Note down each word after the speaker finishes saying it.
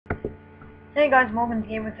Hey guys, welcome to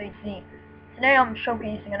Game with HC. Today I'm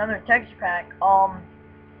showcasing another texture pack.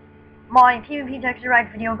 My PvP texture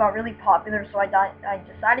pack video got really popular, so I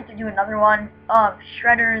decided to do another one of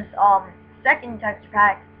Shredder's second texture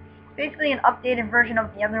pack. It's basically an updated version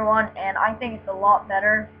of the other one, and I think it's a lot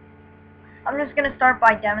better. I'm just gonna start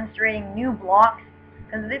by demonstrating new blocks,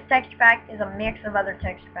 because this texture pack is a mix of other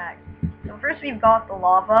texture packs. So first we've got the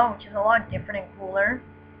lava, which is a lot different and cooler.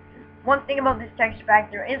 One thing about this texture pack,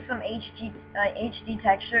 there is some HD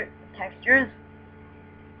textures.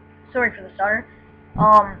 Sorry for the stutter.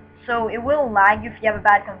 So it will lag you if you have a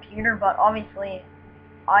bad computer, but obviously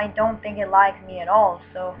I don't think it lags me at all.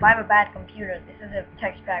 So if I have a bad computer, this is a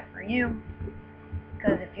texture pack for you.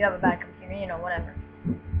 Because if you have a bad computer, you know, whatever.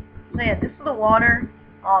 So yeah, this is the water.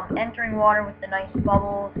 Entering water with the nice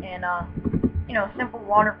bubbles and you know, simple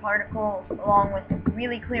water particles, along with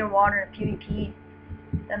really clear water in PvP.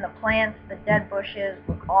 Then the plants, the dead bushes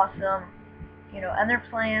look awesome. You know, other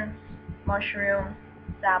plants, mushrooms,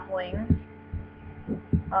 saplings.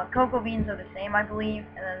 Cocoa beans are the same, I believe.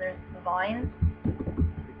 And then there's the vines.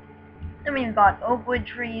 Then we've got oak wood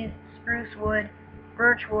trees, spruce wood,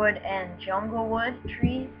 birch wood, and jungle wood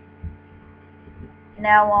trees.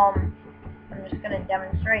 Now, I'm just gonna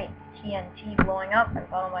demonstrate TNT blowing up. I've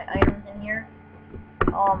got all my items in here.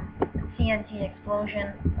 TNT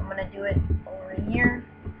explosion. I'm gonna do it over here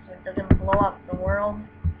so it doesn't blow up the world.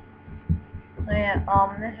 So yeah,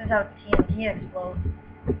 this is how TNT explodes.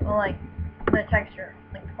 Well, like the texture,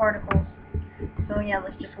 like the particles. So yeah,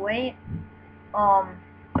 let's just wait. Wow.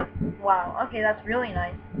 Okay, that's really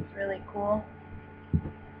nice. It's really cool.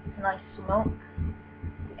 It's nice smoke.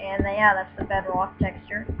 And yeah, that's the bedrock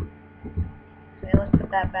texture. So yeah, let's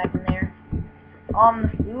put that back in there.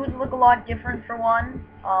 The foods look a lot different for one.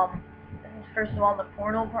 This is first of all the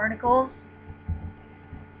portal particles.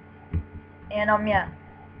 And yeah.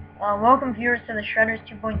 Welcome viewers to the Shredder's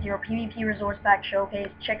 2.0 PvP Resource Pack Showcase.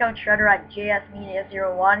 Check out Shredder at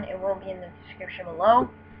JSmedia01. It will be in the description below.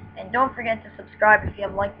 And don't forget to subscribe if you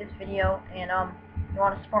have liked this video and you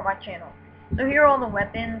want to support my channel. So here are all the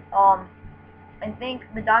weapons. I think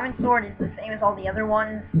the diamond sword is the same as all the other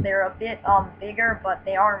ones. They're a bit bigger, but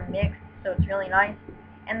they are mixed, so it's really nice.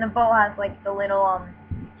 And the bow has like the little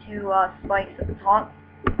two spikes at the top.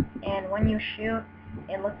 And when you shoot,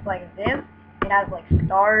 it looks like this. It has like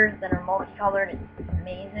stars that are multicolored. It's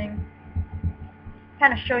amazing.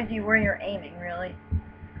 Kind of shows you where you're aiming, really.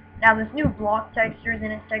 Now there's new block textures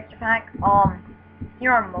in its texture pack.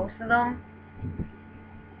 Here are most of them.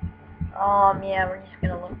 Yeah, we're just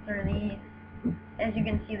gonna look through these. As you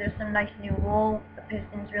can see, there's some nice new wool. The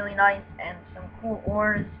piston's really nice, and some cool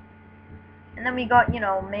ores. And then we got, you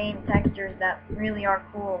know, main textures that really are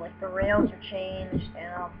cool, like the rails are changed,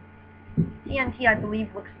 and TNT I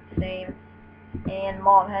believe looks the same. And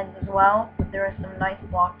mob heads as well, but there are some nice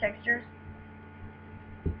block textures.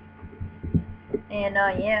 And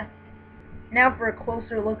yeah. Now for a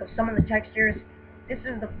closer look of some of the textures. This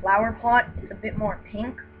is the flower pot. It's a bit more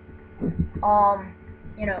pink.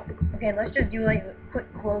 You know, okay, let's just do like a quick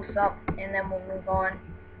close up and then we'll move on.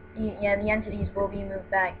 Yeah, the entities will be moved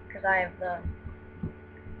back because I have the...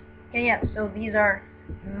 Okay, yeah, so these are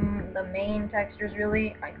the main textures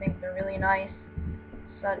really. I think they're really nice.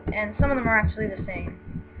 So, and some of them are actually the same.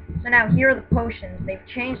 So now here are the potions. They've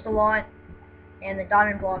changed a lot, and the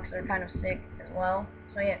diamond blocks are kind of sick as well.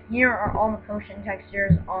 So yeah, here are all the potion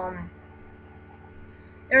textures.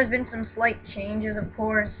 There's been some slight changes, of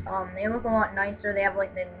course. They look a lot nicer. They have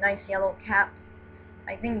like the nice yellow caps.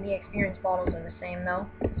 I think the experience bottles are the same though.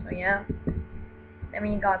 So yeah. Then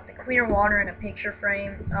we got the clear water in a picture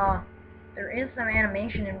frame. There is some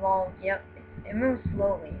animation involved. Yep, it moves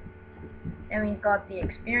slowly. And we've got the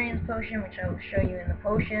experience potion, which I will show you in the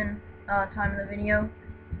potion time of the video.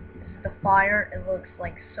 This is the fire. It looks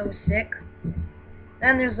like so sick.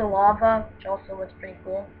 Then there's the lava, which also looks pretty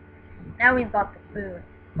cool. Now we've got the food.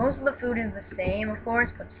 Most of the food is the same, of course,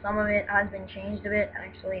 but some of it has been changed a bit.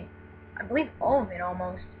 Actually, I believe all of it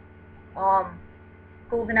almost.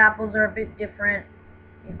 Golden apples are a bit different.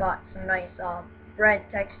 We've got some nice bread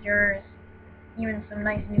textures. Even some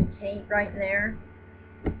nice new tape right there.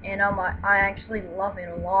 And I actually love it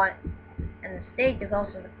a lot. And the steak is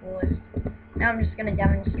also the coolest. Now I'm just gonna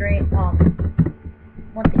demonstrate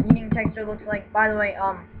what the eating texture looks like. By the way,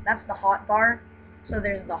 that's the hot bar. So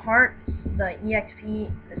there's the hearts, the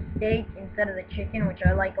EXP, the steak instead of the chicken, which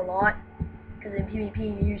I like a lot. Because in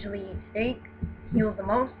PvP you usually eat steak, heals the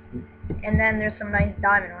most. And then there's some nice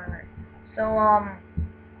diamond armor. So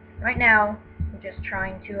right now I'm just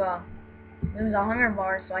trying to lose a hunger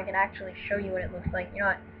bar so I can actually show you what it looks like. You know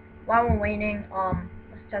what? While we're waiting,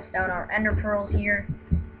 let's test out our ender pearls here.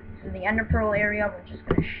 is the ender pearl area. We're just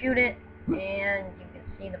going to shoot it, and you can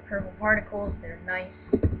see the purple particles. They're nice.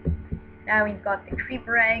 Now we've got the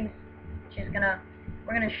creeper eggs, which is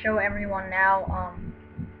we're gonna show everyone now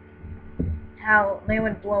how they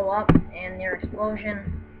would blow up and their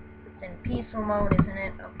explosion. It's in peaceful mode, isn't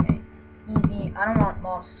it? Okay, easy. I don't want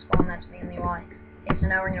mobs to spawn, that's mainly why. Okay, so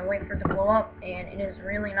now we're gonna wait for it to blow up, and it is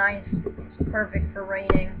really nice. It's perfect for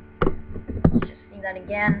raiding. Let's just see that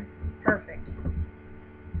again. Perfect.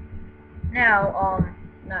 Now,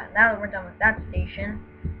 now that we're done with that station,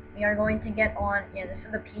 we are going to get on, this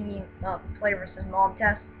is the player versus mob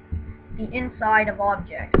test, the inside of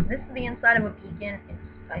objects. This is the inside of a beacon. It's,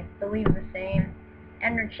 I believe, the same.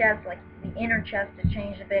 Ender chest, like the inner chest has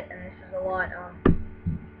changed a bit, and this is a lot,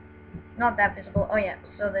 not that visible. Oh yeah,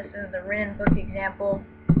 so this is the written book example.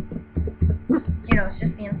 You know, it's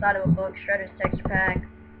just the inside of a book. Shredder's texture pack.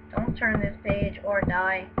 Don't turn this page or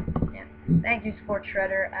die. Yeah. Thank you, Support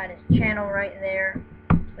Shredder, at his channel right there.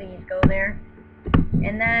 Please go there.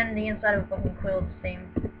 And then the inside of a book and quill, the same.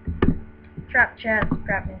 Trap chest,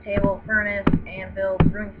 crafting table, furnace, anvil,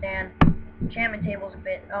 brewing stand, enchantment table's a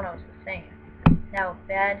bit, oh no, it's the same. Now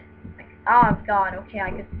bed, oh god, okay,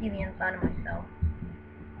 I could see the inside of myself.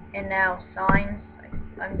 And now signs,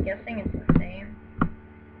 I'm guessing it's the same.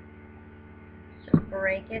 Let's just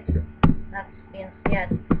break it. That's the yeah,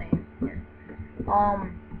 it's the same. Yeah.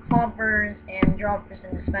 Hoppers and droppers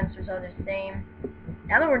and dispensers are the same.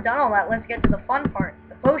 Now that we're done all that, let's get to the fun part,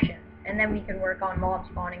 the potions, and then we can work on mob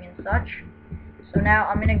spawning and such. So now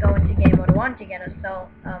I'm gonna go into game mode 1 to get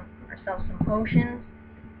ourselves some potions.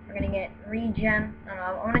 We're gonna get regen. I don't know,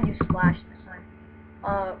 I want to do splash this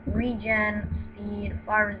time. Regen, speed,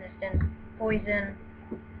 fire resistance, poison,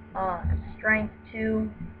 strength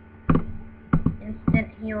 2, instant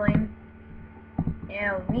healing,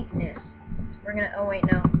 and weakness. We're gonna, oh wait,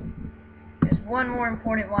 no. There's one more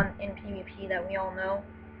important one in PvP that we all know.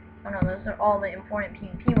 Oh no, those are all the important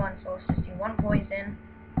PvP ones, so let's just do one poison.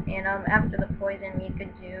 And after the poison, we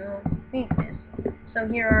could do weakness. So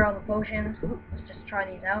here are all the potions. Let's just try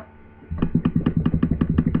these out.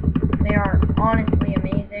 They are honestly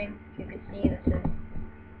amazing. If you can see, this is,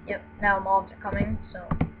 yep, now mobs are coming, so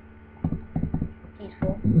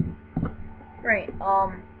peaceful. Great.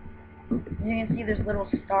 As you can see, there's little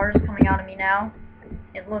stars coming out of me now.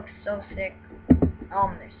 It looks so sick.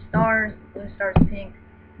 There's stars, blue stars, pink.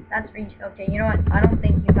 That's okay, you know what? I don't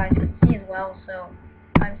think you guys can see as well, so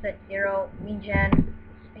time set 0, regen,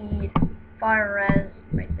 speed, fire res,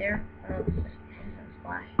 right there. I don't know if this is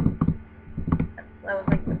splash. That was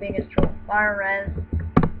like the biggest troll. Fire res,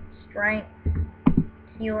 strength,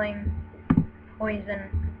 healing, poison,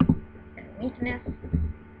 and weakness.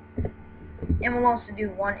 And we'll also do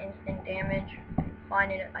 1 instant damage.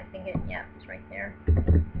 Find it, I think yeah, it's right there.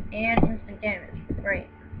 And instant damage. Great.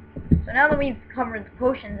 So now that we've covered the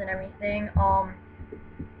potions and everything,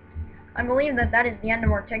 I believe that is the end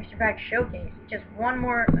of our texture pack showcase. Just one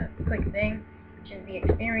more quick thing, which is the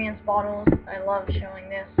experience bottles. I love showing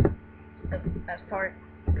this. It's the best part.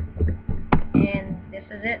 And this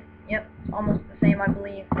is it. Yep, it's almost the same, I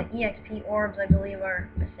believe. The EXP orbs, I believe, are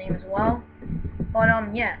the same as well. But,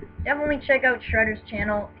 yeah, definitely check out Shredder's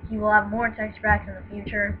channel. He will have more texture packs in the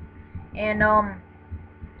future. And,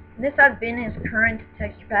 this has been his current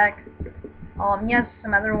texture pack. He has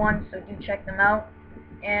some other ones, so do check them out.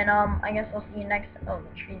 And, I guess I'll see you next, oh,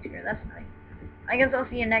 the tree's here, that's nice. I guess I'll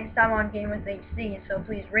see you next time on Game with HC, so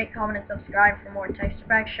please rate, comment, and subscribe for more texture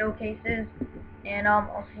pack showcases. And,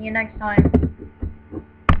 I'll see you next time.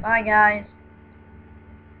 Bye, guys.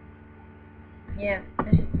 Yeah,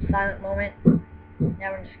 this is the silent moment.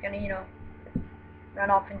 Now we're just gonna,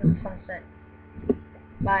 run off into the sunset.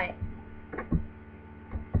 Bye.